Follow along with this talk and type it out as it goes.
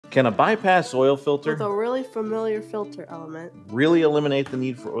Can a bypass oil filter with a really familiar filter element really eliminate the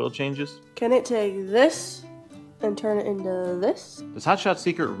need for oil changes? can it take this and turn it into this? Does Hot Shot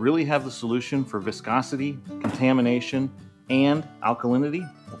Secret really have the solution for viscosity, contamination, and alkalinity?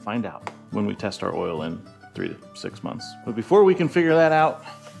 We'll find out when we test our oil in 3 to 6 months. But before we can figure that out,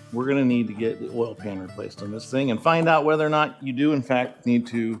 we're gonna need to get the oil pan replaced on this thing and find out whether or not you do in fact need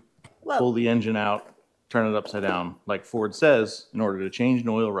to pull the engine out, turn it upside down, like Ford says, in order to change an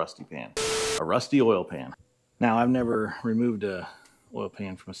oil rusty pan. A rusty oil pan. Now, I've never removed a oil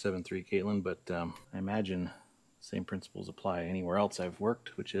pan from a 7.3 Caitlin, but I imagine the same principles apply anywhere else I've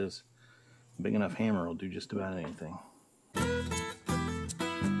worked, which is a big enough hammer will do just about anything.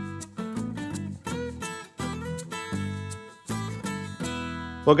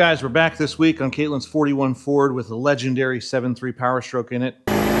 Well, guys, we're back this week on Caitlin's 41 Ford with a legendary 7.3 Powerstroke in it.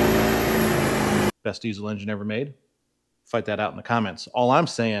 Best diesel engine ever made? Fight that out in the comments. All I'm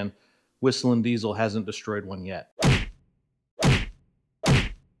saying, Whistling Diesel hasn't destroyed one yet.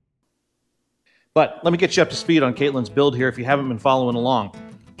 But let me get you up to speed on Caitlin's build here if you haven't been following along.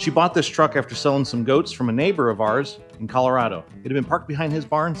 She bought this truck after selling some goats from a neighbor of ours in Colorado. It had been parked behind his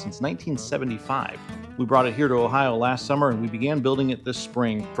barn since 1975. We brought it here to Ohio last summer and we began building it this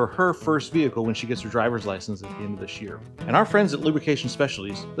spring for her first vehicle when she gets her driver's license at the end of this year. And our friends at Lubrication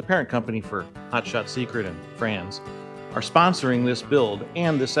Specialties, the parent company for Hot Shot Secret and Frantz, are sponsoring this build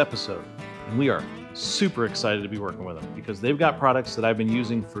and this episode. And we are super excited to be working with them because they've got products that I've been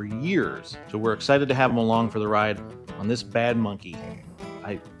using for years. So we're excited to have them along for the ride on this bad monkey.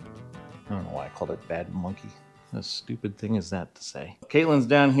 I don't know why I called it bad monkey. A stupid thing is that to say. Caitlin's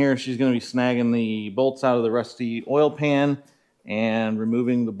down here. She's going to be snagging the bolts out of the rusty oil pan and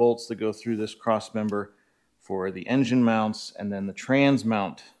removing the bolts that go through this cross member for the engine mounts and then the trans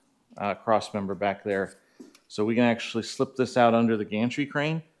mount cross member back there. So we can actually slip this out under the gantry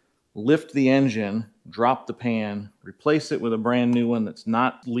crane, lift the engine, drop the pan, replace it with a brand new one that's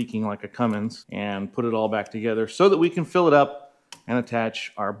not leaking like a Cummins, and put it all back together so that we can fill it up and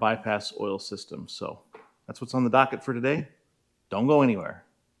attach our bypass oil system. So that's what's on the docket for today. Don't go anywhere.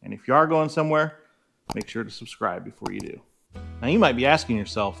 And if you are going somewhere, make sure to subscribe before you do. Now you might be asking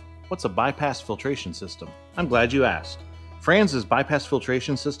yourself, what's a bypass filtration system? I'm glad you asked. Frantz's bypass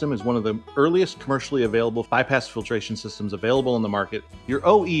filtration system is one of the earliest commercially available bypass filtration systems available in the market. Your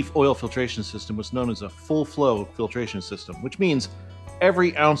OE oil filtration system was known as a full flow filtration system, which means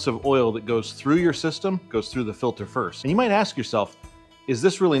every ounce of oil that goes through your system goes through the filter first. And you might ask yourself, is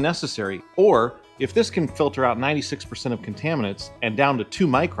this really necessary? Or if this can filter out 96% of contaminants and down to 2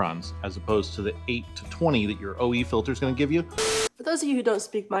 microns, as opposed to the 8 to 20 that your OE filter is going to give you? For those of you who don't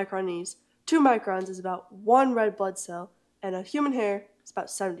speak micronese, 2 microns is about 1 red blood cell, and a human hair is about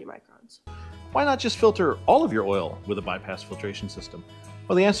 70 microns. Why not just filter all of your oil with a bypass filtration system?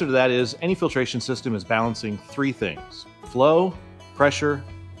 Well, the answer to that is any filtration system is balancing 3 things: flow, pressure,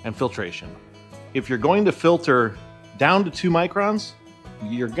 and filtration. If you're going to filter down to 2 microns,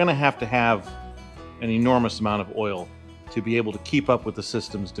 you're going to have an enormous amount of oil to be able to keep up with the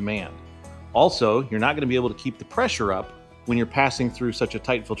system's demand. Also, you're not going to be able to keep the pressure up when you're passing through such a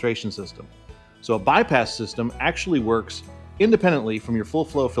tight filtration system. So a bypass system actually works independently from your full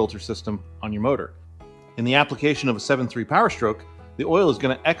flow filter system on your motor. In the application of a 7.3 Powerstroke, the oil is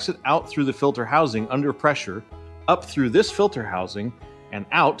going to exit out through the filter housing under pressure, up through this filter housing, and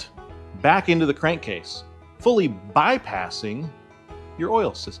out back into the crankcase, fully bypassing your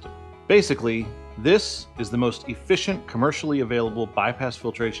oil system. Basically, this is the most efficient commercially available bypass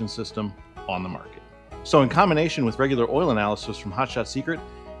filtration system on the market. So in combination with regular oil analysis from Hot Shot Secret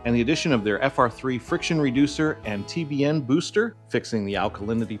and the addition of their FR3 friction reducer and TBN booster, fixing the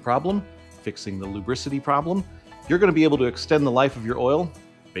alkalinity problem, fixing the lubricity problem, you're going to be able to extend the life of your oil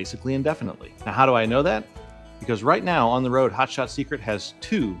basically indefinitely. Now, how do I know that? Because right now on the road, Hot Shot Secret has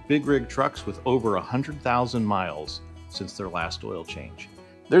 2 big rig trucks with over 100,000 miles since their last oil change.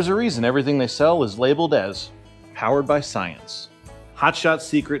 There's a reason everything they sell is labeled as powered by science.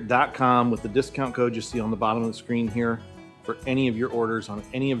 HotShotSecret.com with the discount code you see on the bottom of the screen here for any of your orders on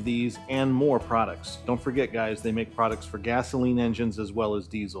any of these and more products. Don't forget, guys, they make products for gasoline engines as well as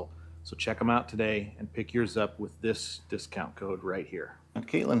diesel. So check them out today and pick yours up with this discount code right here. Now,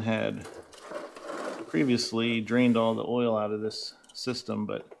 Caitlin had previously drained all the oil out of this system,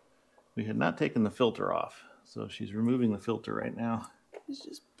 but we had not taken the filter off. So she's removing the filter right now. It's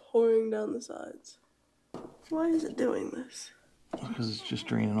just pouring down the sides. Why is it doing this? Because it's just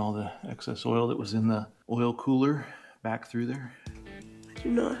draining all the excess oil that was in the oil cooler back through there. I do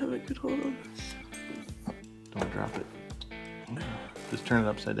not have a good hold on this. Don't drop it. Just turn it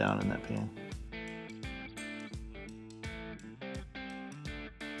upside down in that pan.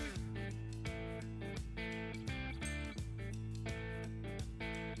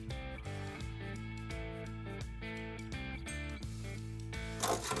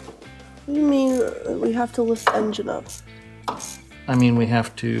 What do you mean we have to lift the engine up? I mean, we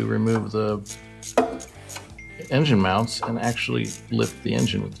have to remove the engine mounts and actually lift the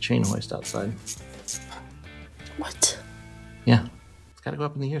engine with the chain hoist outside. What? Yeah, it's got to go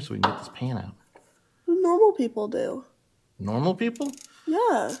up in the air so we can get this pan out. What do normal people do? Normal people?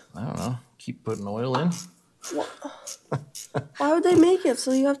 Yeah. I don't know. Keep putting oil in. Why would they make it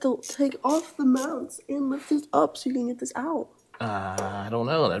so you have to take off the mounts and lift it up so you can get this out? I don't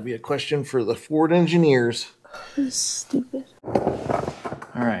know. That'd be a question for the Ford engineers. This is stupid.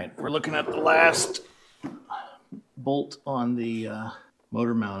 All right, we're looking at the last bolt on the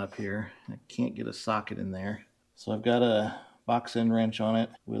motor mount up here. I can't get a socket in there. So I've got a box end wrench on it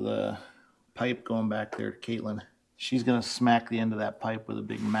with a pipe going back there to Caitlin. She's gonna smack the end of that pipe with a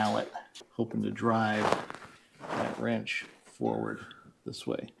big mallet, hoping to drive that wrench forward this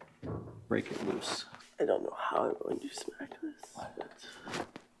way, break it loose. I don't know how I'm going to smack this. But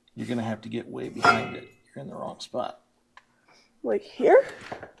you're gonna have to get way behind it. You're in the wrong spot. Like here?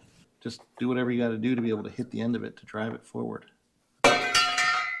 Just do whatever you gotta do to be able to hit the end of it to drive it forward.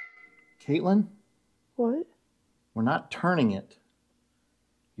 Caitlin? What? We're not turning it.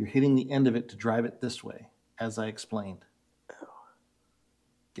 You're hitting the end of it to drive it this way, as I explained. Oh.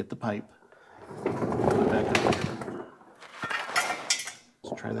 Get the pipe. Put it back up here.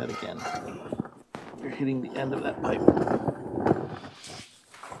 Let's try that again. You're hitting the end of that pipe.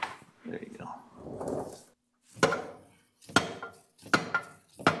 There you go.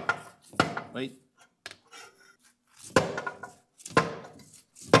 Wait.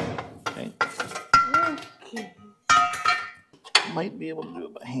 Okay. Okay. Might be able to do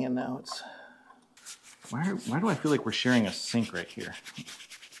it by hand now. It's why do I feel like we're sharing a sink right here?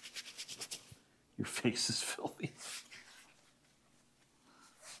 Your face is filthy.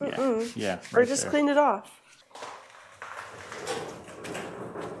 Yeah. Or Right just there. clean it off.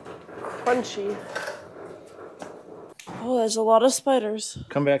 Crunchy. Oh, there's a lot of spiders.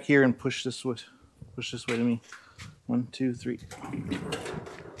 Come back here and push this way to me. 1, 2, 3.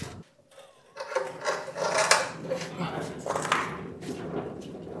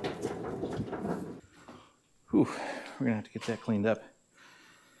 Whew, we're gonna have to get that cleaned up.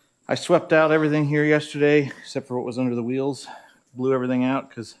 I swept out everything here yesterday, except for what was under the wheels. Blew everything out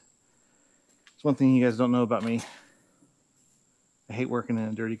because it's one thing you guys don't know about me. I hate working in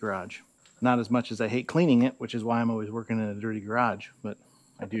a dirty garage. Not as much as I hate cleaning it, which is why I'm always working in a dirty garage, but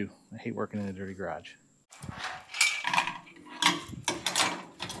I do. I hate working in a dirty garage.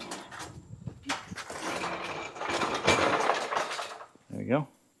 There we go.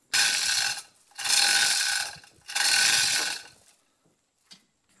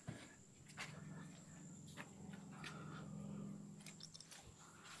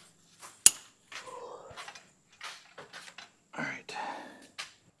 All right.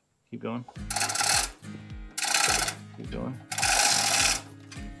 Keep going. Keep going.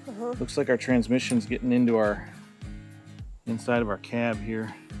 Looks like our transmission's getting into our inside of our cab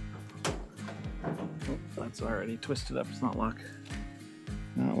here. Oh, that's already twisted up. It's not locked.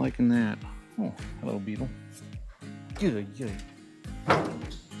 Not liking that. Oh, hello, beetle. Good. Now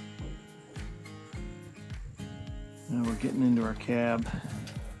we're getting into our cab,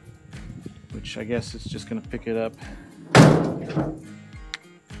 which I guess it's just going to pick it up. I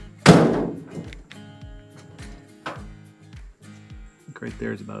think right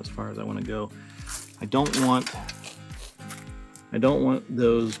there is about as far as I want to go. I don't want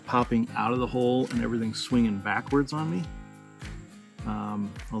those popping out of the hole and everything swinging backwards on me.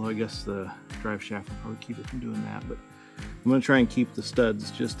 Although I guess the drive shaft will probably keep it from doing that, but I'm going to try and keep the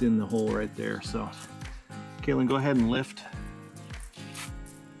studs just in the hole right there. So, Caitlin, go ahead and lift.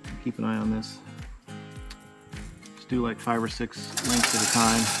 Keep an eye on this. Just do like 5 or 6 lengths at a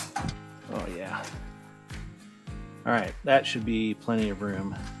time. Oh yeah. All right, that should be plenty of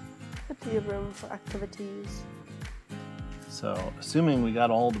room. Plenty of room for activities. So, assuming we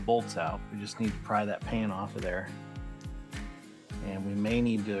got all the bolts out, we just need to pry that pan off of there. And we may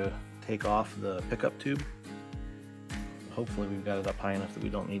need to take off the pickup tube. Hopefully we've got it up high enough that we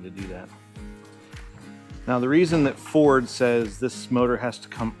don't need to do that. Now the reason that Ford says this motor has to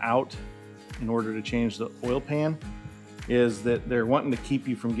come out in order to change the oil pan is that they're wanting to keep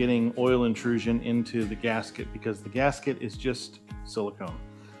you from getting oil intrusion into the gasket, because the gasket is just silicone.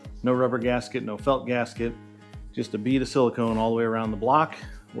 No rubber gasket, no felt gasket, just a bead of silicone all the way around the block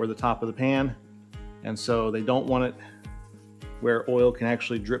or the top of the pan. And so they don't want it where oil can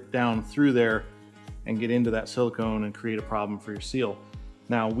actually drip down through there and get into that silicone and create a problem for your seal.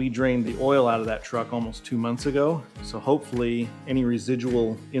 Now, we drained the oil out of that truck almost 2 months ago, so hopefully any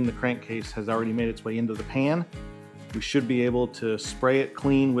residual in the crankcase has already made its way into the pan, We should be able to spray it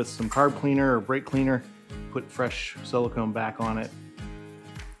clean with some carb cleaner or brake cleaner, put fresh silicone back on it,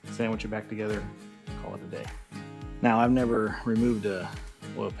 sandwich it back together, call it a day. Now, I've never removed a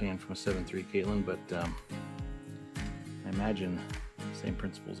oil pan from a 7.3 Caitlin, but I imagine the same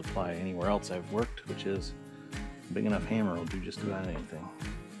principles apply anywhere else I've worked, which is a big enough hammer will do just about anything.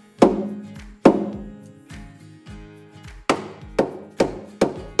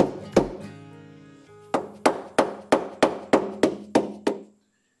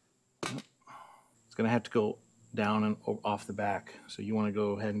 It's going to have to go down and off the back, so you want to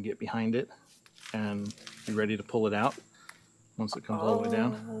go ahead and get behind it and be ready to pull it out once it comes all the way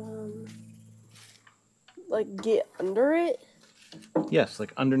down. Like get under it? Yes,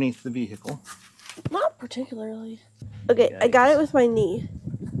 like underneath the vehicle. Not particularly. Okay, I got it with my knee.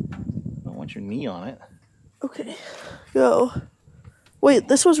 I don't want your knee on it. Okay, go. Wait,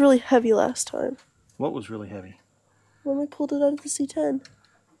 this was really heavy last time. What was really heavy? When we pulled it out of the C10.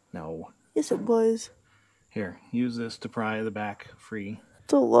 No. Yes, it was. Here, use this to pry the back free.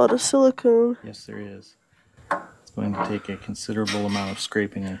 It's a lot of silicone. Yes, there is. It's going to take a considerable amount of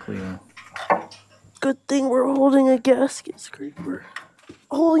scraping and cleaning. Good thing we're holding a gasket scraper.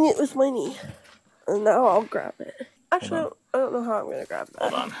 Holding it with my knee. And now I'll grab it. Actually, I don't know how I'm going to grab that.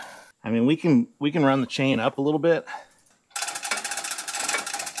 Hold on. I mean, we can run the chain up a little bit.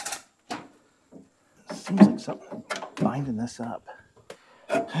 Seems like something binding this up.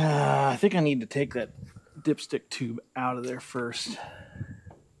 I think I need to take that dipstick tube out of there first.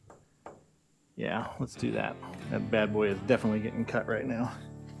 Yeah, let's do that. That bad boy is definitely getting cut right now.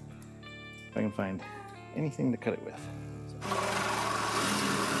 If I can find anything to cut it with.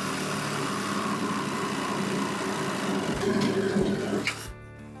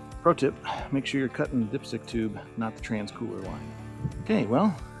 Pro tip, make sure you're cutting the dipstick tube, not the trans cooler line. Okay,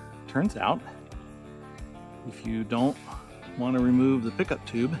 well, turns out if you don't want to remove the pickup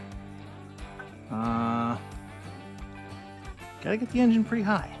tube, gotta get the engine pretty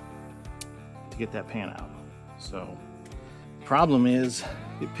high to get that pan out. So the problem is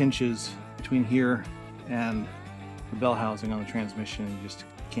it pinches between here and the bell housing on the transmission, and you just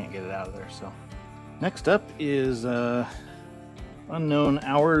can't get it out of there. So next up is unknown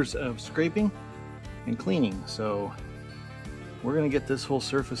hours of scraping and cleaning. So we're gonna get this whole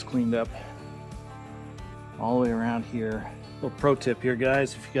surface cleaned up all the way around here. Little pro tip here,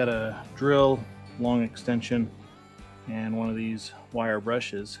 guys, if you got a drill, long extension, and one of these wire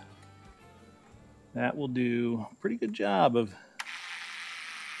brushes, that will do a pretty good job of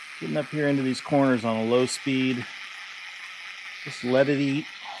getting up here into these corners on a low speed. Just let it eat.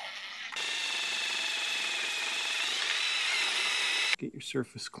 Get your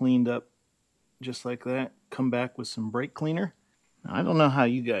surface cleaned up just like that. Come back with some brake cleaner. Now, I don't know how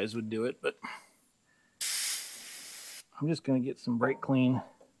you guys would do it, but I'm just going to get some brake clean.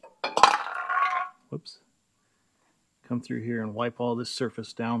 Whoops. Come through here and wipe all this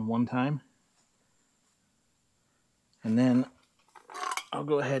surface down one time. And then I'll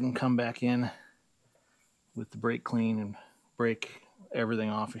go ahead and come back in with the brake clean and break everything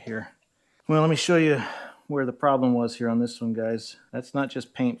off of here. Well, let me show you where the problem was here on this one, guys. That's not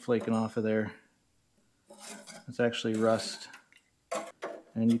just paint flaking off of there. It's actually rust.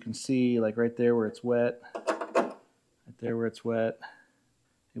 And you can see, like right there where it's wet, right there where it's wet,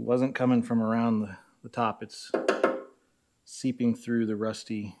 it wasn't coming from around the top. It's seeping through the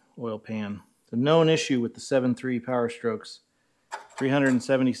rusty oil pan. It's a known issue with the 7.3 Powerstrokes.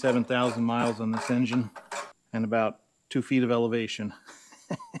 377,000 miles on this engine and about 2 feet of elevation.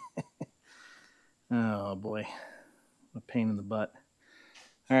 Oh boy, a pain in the butt.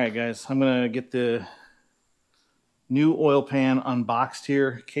 All right, guys, I'm gonna get the new oil pan unboxed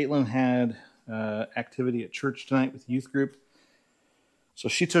here. Caitlin had activity at church tonight with the youth group, so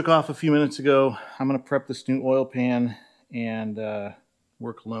she took off a few minutes ago. I'm gonna prep this new oil pan and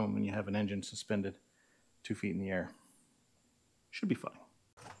work alone when you have an engine suspended 2 feet in the air. Should be fine.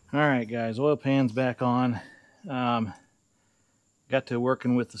 All right, guys, oil pan's back on. Got to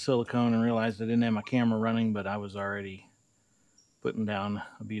working with the silicone and realized I didn't have my camera running, but I was already putting down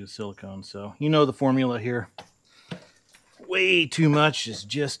a bead of silicone. So you know the formula here. Way too much is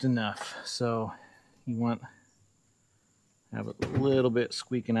just enough. So you want to have a little bit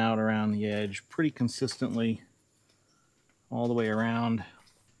squeaking out around the edge pretty consistently all the way around.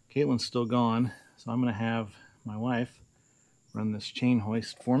 Caitlin's still gone, so I'm going to have my wife run this chain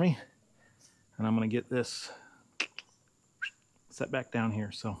hoist for me, and I'm going to get this set back down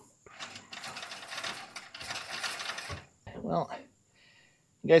here. So, well,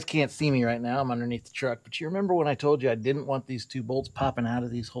 you guys can't see me right now. I'm underneath the truck, but you remember when I told you I didn't want these two bolts popping out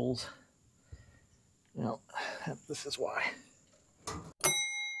of these holes? Well, this is why.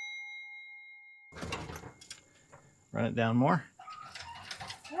 Run it down more.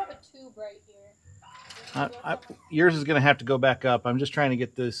 I have a tube right here. Yours is going to have to go back up. I'm just trying to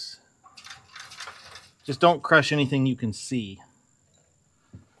get this. Just don't crush anything you can see.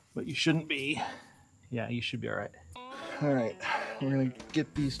 But you shouldn't be. Yeah, you should be all right. All right, we're going to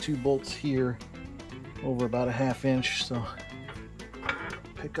get these 2 bolts here over about a 1/2 inch. So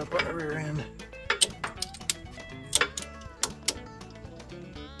pick up on the rear end.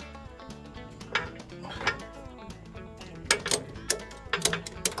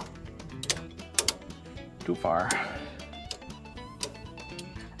 Too far.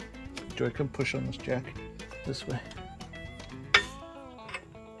 Joy, come push on this jack this way.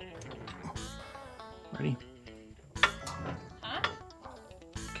 Ready? Huh?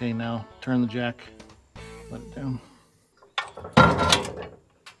 Okay, now turn the jack. Let it down.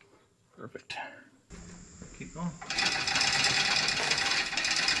 Perfect. Keep going.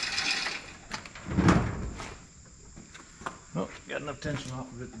 Oh, got enough tension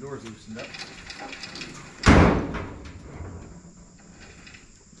off of it. The door's loosened up.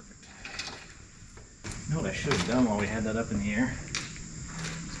 You know what I should have done while we had that up in the air?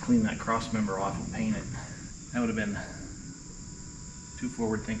 Just clean that cross member off and paint it. That would have been too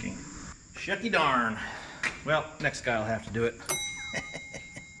forward thinking. Shucky darn. Well, next guy will have to do it.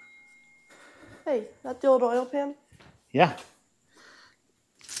 Hey, that the old oil pan? Yeah.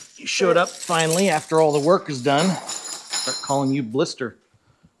 You showed up finally after all the work is done. Start calling you Blister.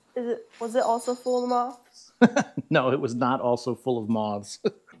 Was it also full of moths? No, it was not also full of moths.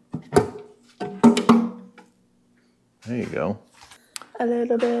 There you go. A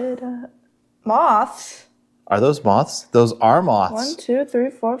little bit. Moths? Are those moths? Those are moths. 1, 2, 3,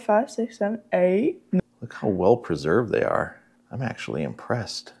 4, 5, 6, 7, 8. Look how well preserved they are. I'm actually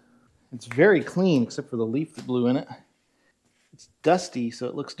impressed. It's very clean except for the leaf that blew in it. It's dusty, so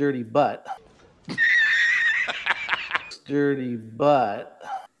it looks dirty, but... It's dirty, but...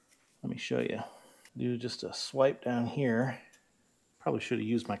 Let me show you. Do just a swipe down here. Probably should have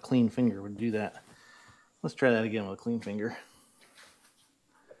used my clean finger to do that. Let's try that again with a clean finger.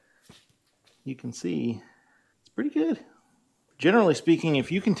 You can see it's pretty good. Generally speaking,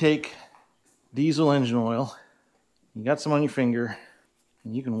 if you can take diesel engine oil, you got some on your finger,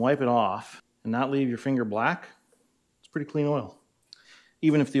 and you can wipe it off and not leave your finger black, it's pretty clean oil.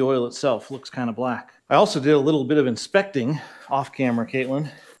 Even if the oil itself looks kind of black. I also did a little bit of inspecting off camera,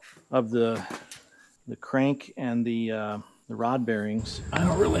 Caitlin, of the crank and the rod bearings. I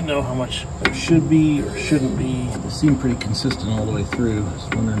don't really know how much there should be or shouldn't be. They seem pretty consistent all the way through.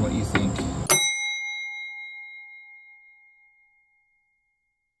 Just wondering what you think.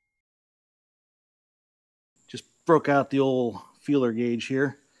 Just broke out the old feeler gauge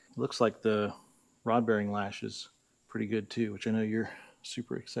here. Looks like the rod bearing lash is pretty good too, which I know you're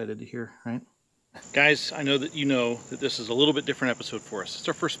super excited to hear, right? Guys, I know that you know that this is a little bit different episode for us. It's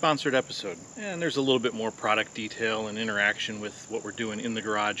our first sponsored episode, and there's a little bit more product detail and interaction with what we're doing in the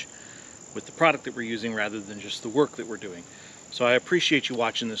garage with the product that we're using rather than just the work that we're doing. So I appreciate you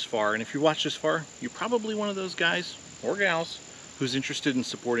watching this far, and if you watch this far, you're probably one of those guys or gals who's interested in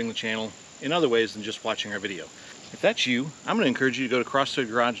supporting the channel in other ways than just watching our video. If that's you, I'm going to encourage you to go to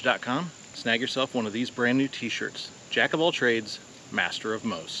crossthreadgarage.com, snag yourself one of these brand new t-shirts. Jack of all trades, master of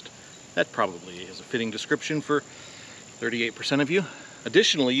most. That probably is a fitting description for 38% of you.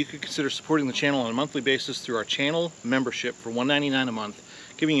 Additionally, you could consider supporting the channel on a monthly basis through our channel membership for $1.99 a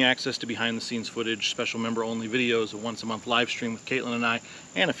month, giving you access to behind-the-scenes footage, special member-only videos, a once-a-month live stream with Caitlin and I,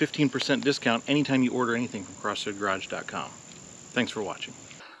 and a 15% discount anytime you order anything from crossthreadgarage.com. Thanks for watching.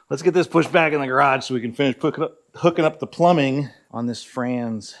 Let's get this pushed back in the garage so we can finish hooking up the plumbing on this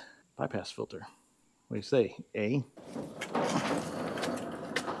Frantz bypass filter. What do you say, eh?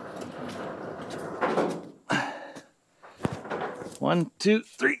 One, two,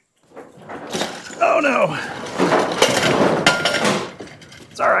 three. Oh no!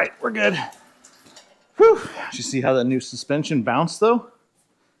 It's all right, we're good. Whew! Did you see how that new suspension bounced though?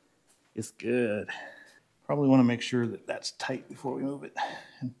 It's good. Probably want to make sure that that's tight before we move it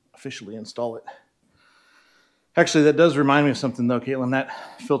and officially install it. Actually, that does remind me of something though, Caitlin. That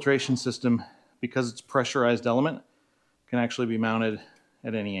filtration system, because it's a pressurized element, can actually be mounted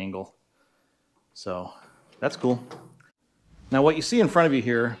at any angle. So that's cool. Now what you see in front of you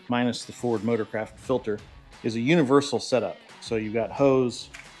here, minus the Ford Motorcraft filter, is a universal setup. So you've got hose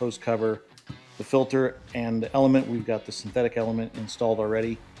cover, the filter, and the element. We've got the synthetic element installed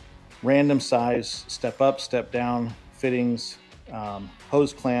already. Random size, step up, step down, fittings,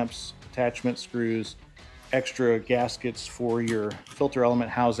 hose clamps, attachment screws, extra gaskets for your filter element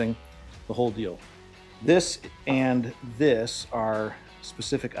housing, the whole deal. This and this are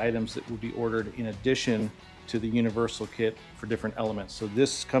specific items that will be ordered in addition to the universal kit for different elements. So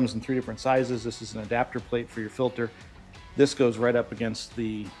this comes in 3 different sizes. This is an adapter plate for your filter. This goes right up against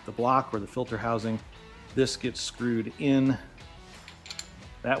the block or the filter housing. This gets screwed in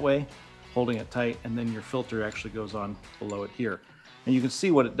that way, holding it tight, and then your filter actually goes on below it here. And you can see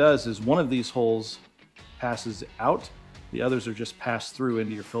what it does is one of these holes passes out, the others are just passed through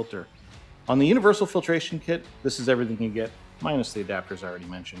into your filter. On the universal filtration kit, this is everything you get, minus the adapters I already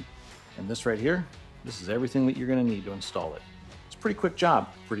mentioned. And this right here, this is everything that you're gonna need to install it. It's a pretty quick job,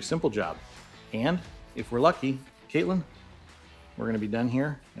 pretty simple job. And if we're lucky, Caitlin, we're gonna be done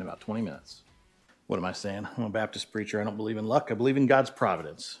here in about 20 minutes. What am I saying? I'm a Baptist preacher. I don't believe in luck. I believe in God's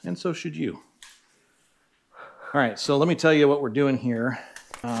providence. And so should you. All right, so let me tell you what we're doing here.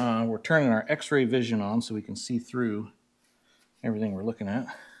 We're turning our X-ray vision on so we can see through everything we're looking at.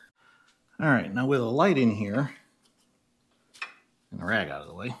 All right, now with a light in here, and a rag out of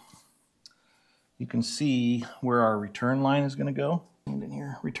the way, you can see where our return line is gonna go. And in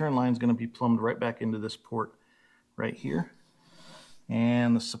here, return line is gonna be plumbed right back into this port right here.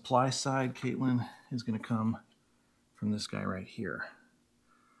 And the supply side, Caitlin, is gonna come from this guy right here.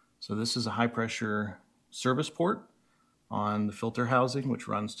 So this is a high pressure service port on the filter housing, which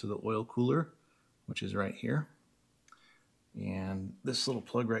runs to the oil cooler, which is right here. And this little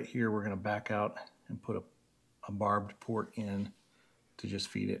plug right here, we're gonna back out and put a barbed port in to just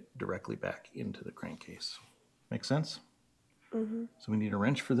feed it directly back into the crankcase. Make sense? Mm-hmm. So we need a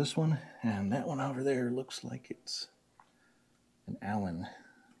wrench for this one, and that one over there looks like it's an Allen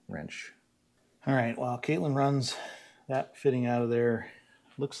wrench. All right, while Caitlin runs that fitting out of there,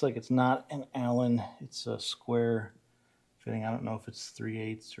 looks like it's not an Allen, it's a square fitting. I don't know if it's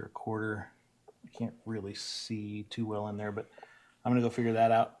 3/8 or 1/4. I can't really see too well in there, but I'm gonna go figure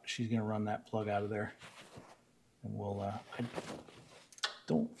that out. She's gonna run that plug out of there. And we'll, I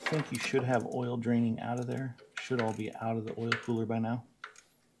don't think you should have oil draining out of there. Should all be out of the oil cooler by now.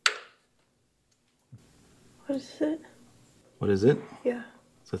 What is it? What is it? Yeah.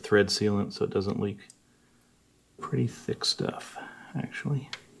 It's a thread sealant so it doesn't leak. Pretty thick stuff, actually,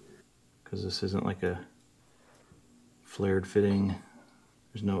 because this isn't like a flared fitting.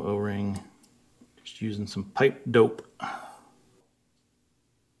 There's no O-ring. Just using some pipe dope. All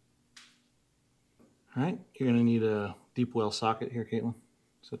right, you're gonna need a deep well socket here, Caitlin.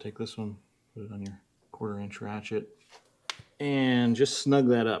 So take this one, put it on your 1/4-inch ratchet, and just snug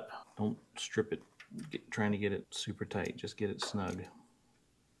that up. Don't strip it, trying to get it super tight. Just get it snug.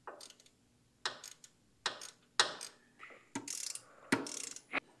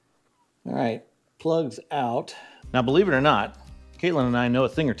 All right, plugs out. Now, believe it or not, Caitlin and I know a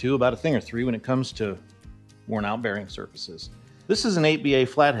thing or two about a thing or three when it comes to worn out bearing surfaces. This is an 8BA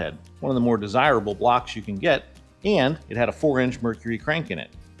flathead, one of the more desirable blocks you can get, and it had a 4-inch Mercury crank in it.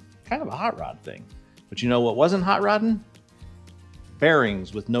 Kind of a hot rod thing. But you know what wasn't hot rodding?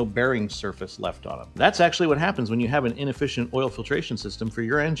 Bearings with no bearing surface left on them. That's actually what happens when you have an inefficient oil filtration system for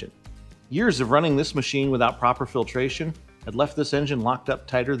your engine. Years of running this machine without proper filtration had left this engine locked up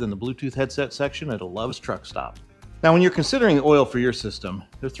tighter than the Bluetooth headset section at a Love's truck stop. Now, when you're considering the oil for your system,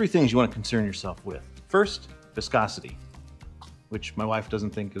 there are 3 things you want to concern yourself with. First, viscosity, which my wife doesn't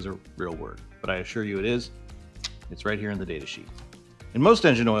think is a real word, but I assure you it is. It's right here in the data sheet. In most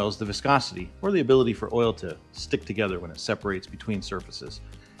engine oils, the viscosity, or the ability for oil to stick together when it separates between surfaces,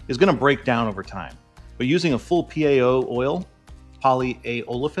 is going to break down over time. But using a full PAO oil,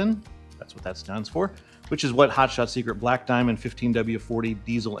 polyaolefin, that's what that stands for, which is what Hot Shot Secret Black Diamond 15W40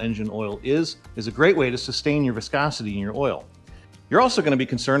 diesel engine oil is a great way to sustain your viscosity in your oil. You're also going to be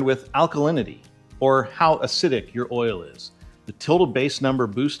concerned with alkalinity, or how acidic your oil is. The Total Base Number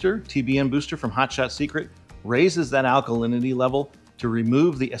Booster, TBN booster from Hot Shot Secret, raises that alkalinity level to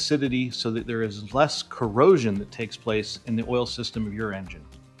remove the acidity so that there is less corrosion that takes place in the oil system of your engine.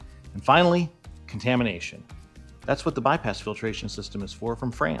 And finally, contamination. That's what the bypass filtration system is for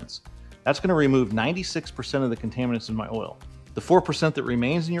from Frantz. That's going to remove 96% of the contaminants in my oil. The 4% that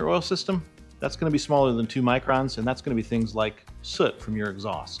remains in your oil system, that's going to be smaller than 2 microns, and that's going to be things like soot from your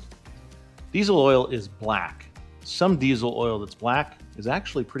exhaust. Diesel oil is black. Some diesel oil that's black is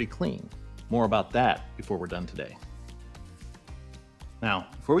actually pretty clean. More about that before we're done today. Now,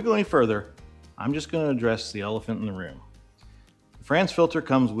 before we go any further, I'm just going to address the elephant in the room. The Frantz filter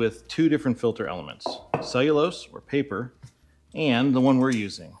comes with 2 different filter elements, cellulose or paper, and the one we're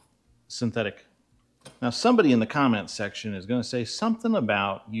using, synthetic. Now, somebody in the comments section is going to say something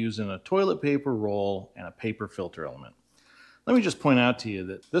about using a toilet paper roll and a paper filter element. Let me just point out to you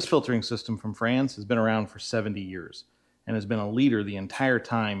that this filtering system from Frantz has been around for 70 years. and has been a leader the entire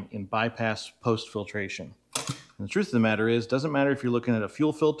time in bypass post-filtration. And the truth of the matter is, it doesn't matter if you're looking at a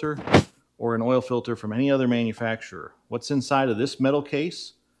fuel filter or an oil filter from any other manufacturer. What's inside of this metal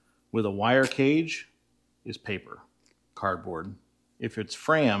case with a wire cage is paper, cardboard. If it's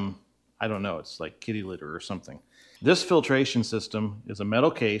Fram, I don't know, it's like kitty litter or something. This filtration system is a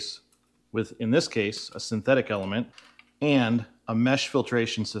metal case with, in this case, a synthetic element and a mesh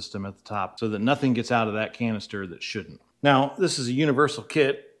filtration system at the top so that nothing gets out of that canister that shouldn't. Now, this is a universal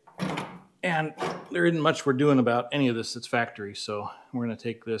kit, and there isn't much we're doing about any of this that's factory, so we're going to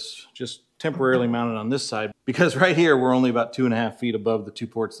take this just temporarily mounted on this side, because right here we're only about 2.5 feet above the 2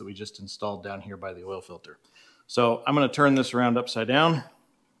 ports that we just installed down here by the oil filter. So I'm going to turn this around upside down.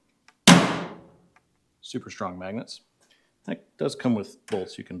 Super strong magnets. That does come with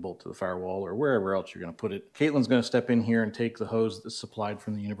bolts. You can bolt to the firewall or wherever else you're going to put it. Caitlin's going to step in here and take the hose that's supplied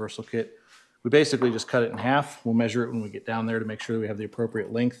from the universal kit. We basically just cut it in half. We'll measure it when we get down there to make sure that we have the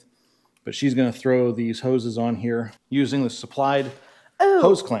appropriate length. But she's going to throw these hoses on here using the supplied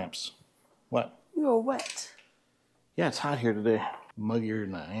hose clamps. What? You're wet. Yeah, it's hot here today. Muggier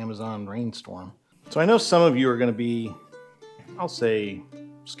than an Amazon rainstorm. So I know some of you are going to be, I'll say,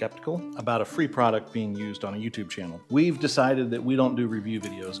 skeptical about a free product being used on a YouTube channel. We've decided that we don't do review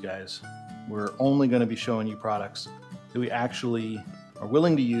videos, guys. We're only going to be showing you products that we actually are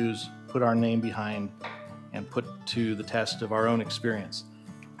willing to use, put our name behind, and put to the test of our own experience.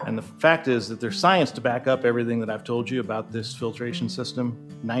 And the fact is that there's science to back up everything that I've told you about this filtration system.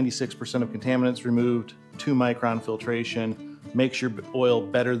 96% of contaminants removed, 2-micron filtration, makes your oil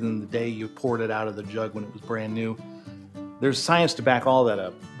better than the day you poured it out of the jug when it was brand new. There's science to back all that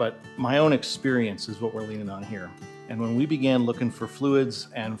up, but my own experience is what we're leaning on here. And when we began looking for fluids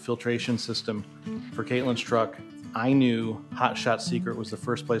and filtration system for Caitlin's truck, I knew Hot Shot Secret was the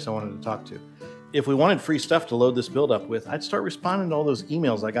first place I wanted to talk to. If we wanted free stuff to load this build up with, I'd start responding to all those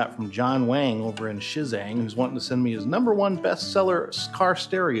emails I got from John Wang over in Shizang, who's wanting to send me his #1 bestseller car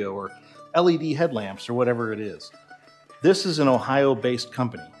stereo or LED headlamps or whatever it is. This is an Ohio-based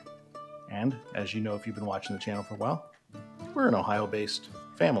company. And as you know, if you've been watching the channel for a while, we're an Ohio-based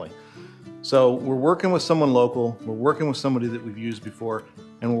family. So we're working with someone local, we're working with somebody that we've used before,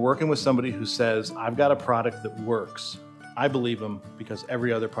 and we're working with somebody who says, I've got a product that works. I believe him because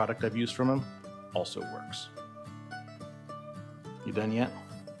every other product I've used from him also works. You done yet?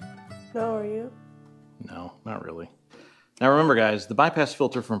 No, are you? No, not really. Now remember guys, the bypass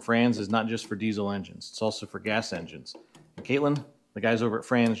filter from Frantz is not just for diesel engines, it's also for gas engines. And Caitlin, the guys over at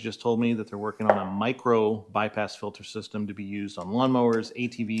Frantz just told me that they're working on a micro bypass filter system to be used on lawnmowers,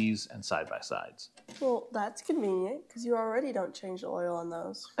 ATVs, and side-by-sides. Well, that's convenient, because you already don't change the oil on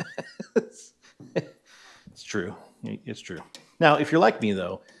those. It's true. It's true. Now, if you're like me,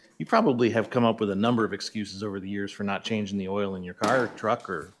 though, you probably have come up with a number of excuses over the years for not changing the oil in your car, truck,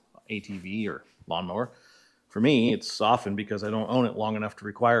 or ATV, or lawnmower. For me, it's often because I don't own it long enough to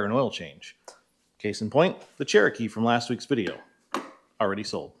require an oil change. Case in point, the Cherokee from last week's video. Already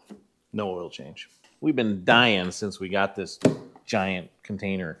sold. No oil change. We've been dying since we got this giant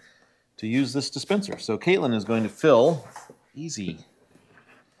container to use this dispenser. So Caitlin is going to fill, Caitlin's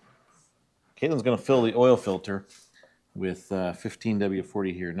going to fill the oil filter with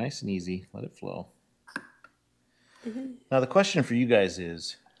 15W40 here. Nice and easy. Let it flow. Now the question for you guys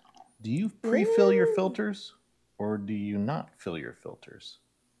is, do you pre-fill your filters or do you not fill your filters?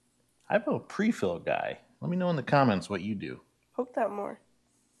 I'm a pre-fill guy. Let me know in the comments what you do. Poke that more.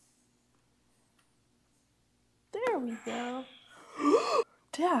 There we go.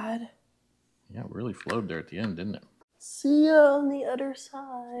 Dad. Yeah, it really flowed there at the end, didn't it? See ya on the other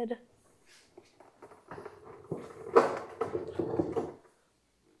side.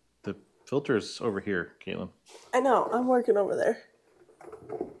 The filter's over here, Caitlin. I know, I'm working over there.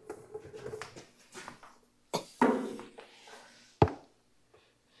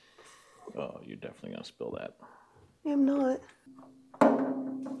 Oh, you're definitely gonna spill that. I'm not.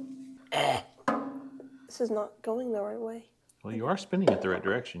 This is not going the right way. Well, you are spinning it the right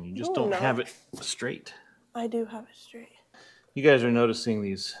direction. You just No, I'm don't not. have it straight. I do have it straight. You guys are noticing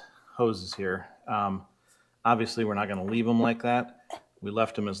these hoses here. Obviously, we're not going to leave them like that. We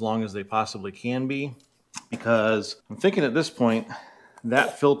left them as long as they possibly can be because I'm thinking at this point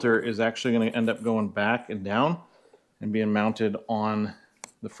that filter is actually going to end up going back and down and being mounted on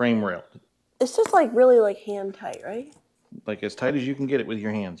the frame rail. It's just like really like hand tight, right? Like as tight as you can get it with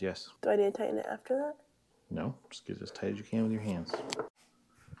your hands, yes. Do I need to tighten it after that? No, just get it as tight as you can with your hands.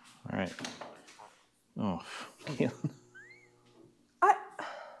 All right. Oh,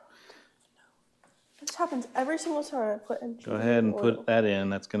 This happens every single time I put engine. Go ahead and oil. put that in.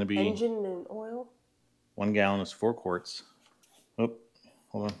 That's going to be Engine and oil. 1 gallon is 4 quarts. Oh,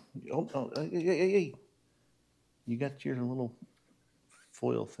 hold on. Hey. You got your little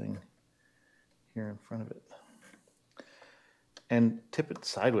foil thing here in front of it. And tip it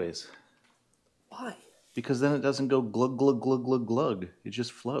sideways. Why? Because then it doesn't go glug, glug, glug, glug, glug. It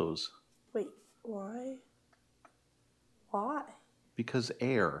just flows. Wait, why? Why? Because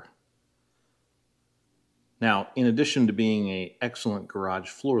air. Now, in addition to being an excellent garage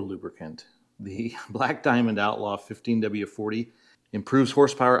floor lubricant, the Black Diamond Outlaw 15W40 improves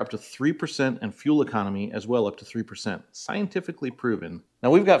horsepower up to 3% and fuel economy as well up to 3%. Scientifically proven.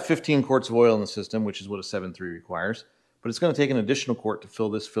 Now, we've got 15 quarts of oil in the system, which is what a 7.3 requires, but it's going to take an additional quart to fill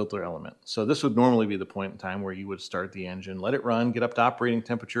this filter element. So this would normally be the point in time where you would start the engine, let it run, get up to operating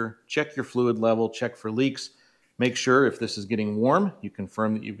temperature, check your fluid level, check for leaks, make sure if this is getting warm, you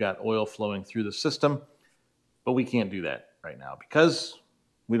confirm that you've got oil flowing through the system. But we can't do that right now because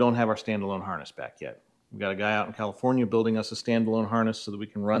we don't have our standalone harness back yet. We've got a guy out in California building us a standalone harness so that we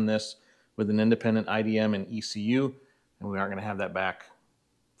can run this with an independent IDM and ECU, and we aren't going to have that back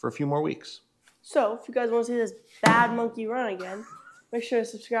for a few more weeks. So, if you guys want to see this bad monkey run again, make sure to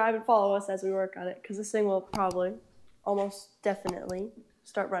subscribe and follow us as we work on it, because this thing will probably, almost definitely,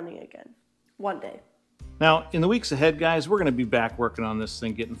 start running again. One day. Now, in the weeks ahead, guys, we're going to be back working on this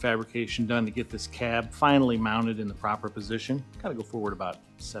thing, getting fabrication done to get this cab finally mounted in the proper position. Got to go forward about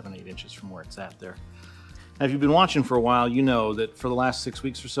 7-8 inches from where it's at there. Now, if you've been watching for a while, you know that for the last 6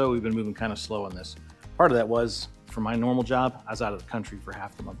 weeks or so, we've been moving kind of slow on this. Part of that was, for my normal job, I was out of the country for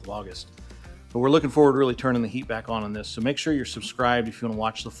half the month of August. But we're looking forward to really turning the heat back on this, so make sure you're subscribed if you want to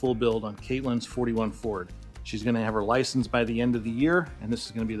watch the full build on Caitlin's 41 Ford. She's going to have her license by the end of the year, and this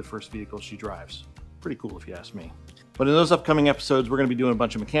is going to be the first vehicle she drives. Pretty cool if you ask me. But in those upcoming episodes, we're going to be doing a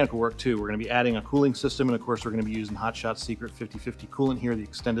bunch of mechanical work too. We're going to be adding a cooling system, and of course we're going to be using Hot Shot's secret 50/50 coolant here, the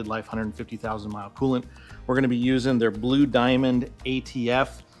extended life 150,000 mile coolant. We're going to be using their Blue Diamond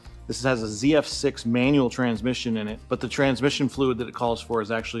ATF. This has a ZF6 manual transmission in it, but the transmission fluid that it calls for is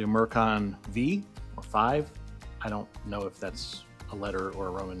actually a Mercon V or 5. I don't know if that's a letter or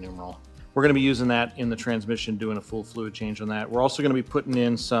a Roman numeral. We're going to be using that in the transmission, doing a full fluid change on that. We're also going to be putting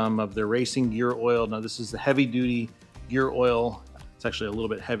in some of the racing gear oil. Now this is the heavy duty gear oil. It's actually a little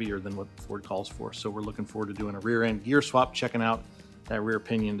bit heavier than what Ford calls for. So we're looking forward to doing a rear end gear swap, checking out that rear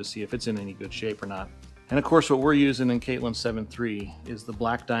pinion to see if it's in any good shape or not. And of course, what we're using in Caitlin's 7.3 is the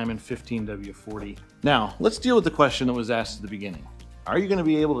Black Diamond 15W40. Now, let's deal with the question that was asked at the beginning. Are you going to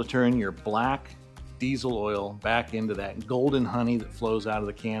be able to turn your black diesel oil back into that golden honey that flows out of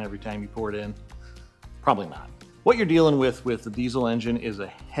the can every time you pour it in? Probably not. What you're dealing with the diesel engine is a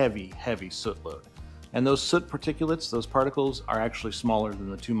heavy, heavy soot load. And those soot particulates, those particles, are actually smaller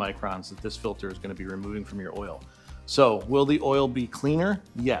than the 2 microns that this filter is going to be removing from your oil. So, will the oil be cleaner?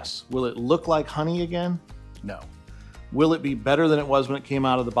 Yes. Will it look like honey again? No. Will it be better than it was when it came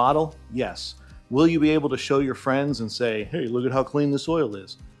out of the bottle? Yes. Will you be able to show your friends and say, hey, look at how clean this oil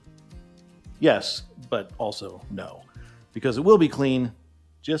is? Yes, but also no. Because it will be clean,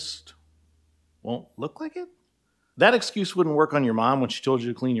 just won't look like it. That excuse wouldn't work on your mom when she told you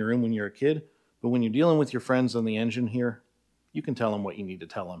to clean your room when you're a kid, but when you're dealing with your friends on the engine here, you can tell them what you need to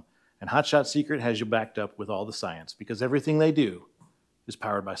tell them. And Hot Shot Secret has you backed up with all the science, because everything they do is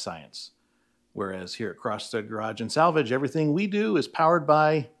powered by science. Whereas here at Crossthread Garage and Salvage, everything we do is powered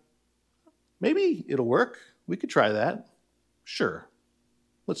by, maybe it'll work. We could try that. Sure.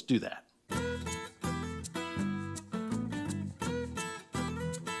 Let's do that.